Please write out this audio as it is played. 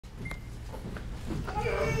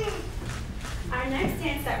next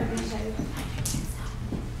dance that we're going to show you.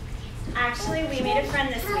 Actually, we made a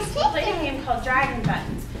friend this week. We played a game called Dragon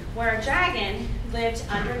Buttons, where a dragon lived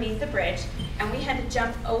underneath the bridge, and we had to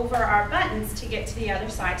jump over our buttons to get to the other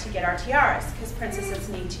side to get our tiaras, because princesses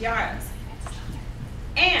need tiaras.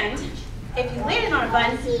 And if you landed on a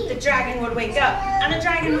button, the dragon would wake up, and the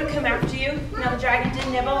dragon would come after you. Now, the dragon did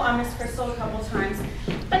nibble on Miss Crystal a couple times,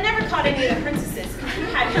 but never caught any of the princesses.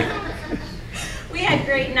 We had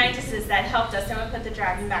great knightesses that helped us and would put the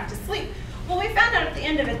dragon back to sleep. Well, we found out at the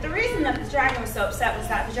end of it, the reason that the dragon was so upset was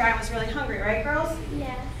that the dragon was really hungry, right, girls?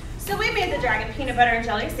 Yeah. So we made the dragon peanut butter and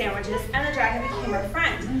jelly sandwiches, and the dragon became our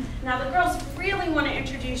friend. Now, the girls really want to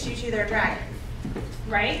introduce you to their dragon,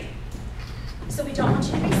 right? So we don't want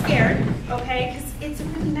you to be scared, okay? Because it's a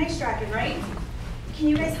really nice dragon, right? Can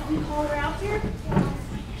you guys help me call her out here? Yeah.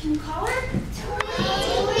 Can you call her?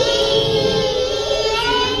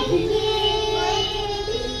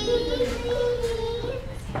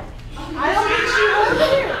 I don't think she was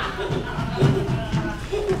there.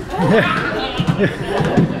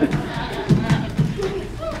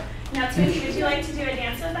 Now, Twinkie, would you like to do a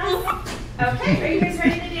dance with us? Okay, are you guys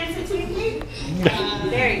ready to dance with Twinkie?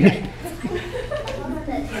 Very good.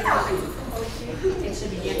 It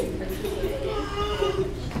should be dancing for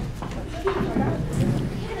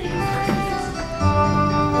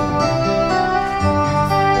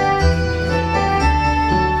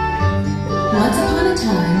Once upon a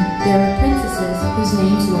time, there were princesses whose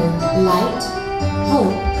names were Light,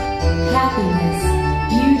 Hope, Happiness,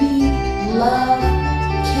 Beauty, Love,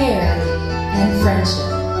 Care, and Friendship.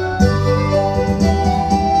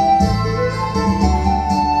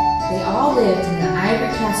 They all lived in an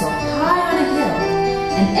ivory castle high on a hill,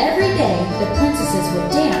 and every day the princesses would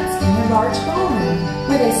dance in a large ballroom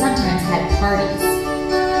where they sometimes had parties.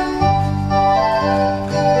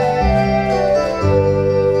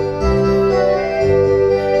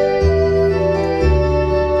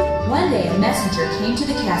 Came to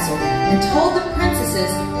the castle and told the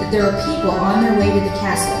princesses that there were people on their way to the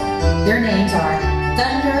castle. Their names are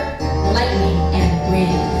Thunder, Lightning, and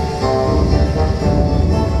Rain.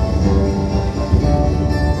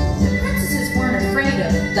 The princesses weren't afraid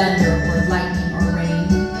of thunder or lightning or rain,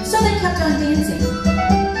 so they kept on dancing.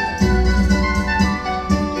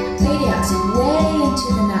 They danced way into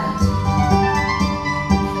the night.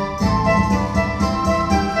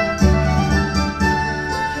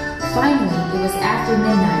 Finally, it was after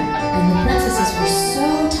midnight, and the princesses were so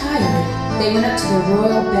tired, they went up to their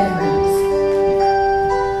royal bedrooms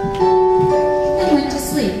and went to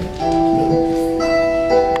sleep.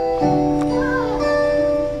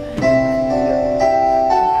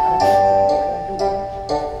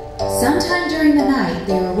 Sometime during the night,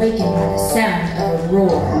 they were awakened by the sound of a roar.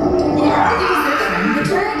 It was their friend the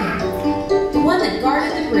dragon, the one that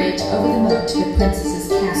guarded the bridge over the moat to the princess's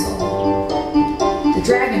castle. The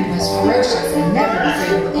dragon was ferocious and never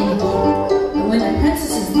afraid of anything, but when the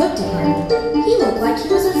princesses looked at him, he looked like he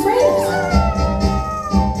was afraid of something.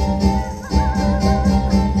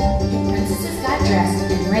 The princesses got dressed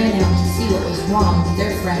and ran out to see what was wrong with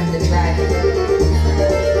their friend the dragon.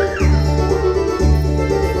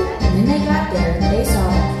 And when they got there, they saw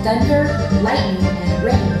that thunder, lightning, and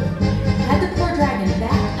rain had the poor dragon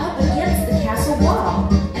back up against the castle wall,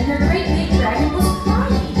 and their great big dragon was crying.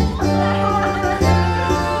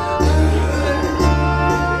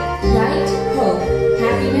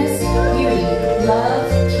 Love,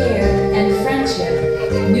 care, and friendship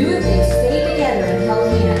knew if they stayed together and held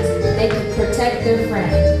hands, they could protect their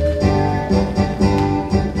friend.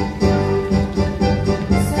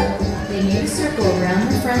 So, they made a circle around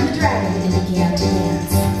the friend the dragon and began to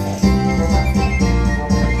dance.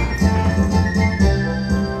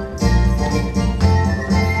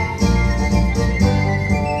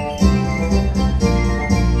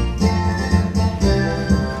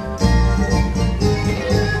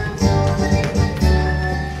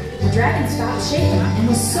 The dragon stopped shaking and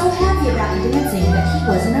was so happy about dancing that he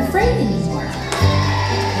wasn't afraid anymore.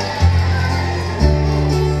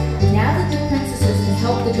 Now that the princesses had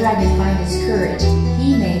helped the dragon find his courage,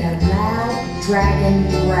 he made a loud dragon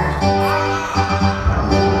growl.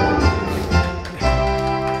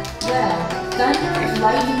 Well, thunder,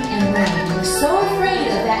 lightning, and rain were so afraid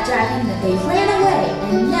of that dragon that they ran away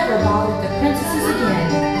and never bothered the princesses again.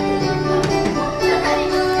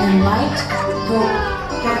 And light, hope,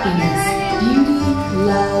 happiness, beauty,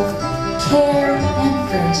 love, care, and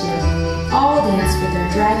friendship all danced with their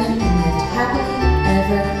dragon and lived happily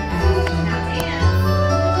ever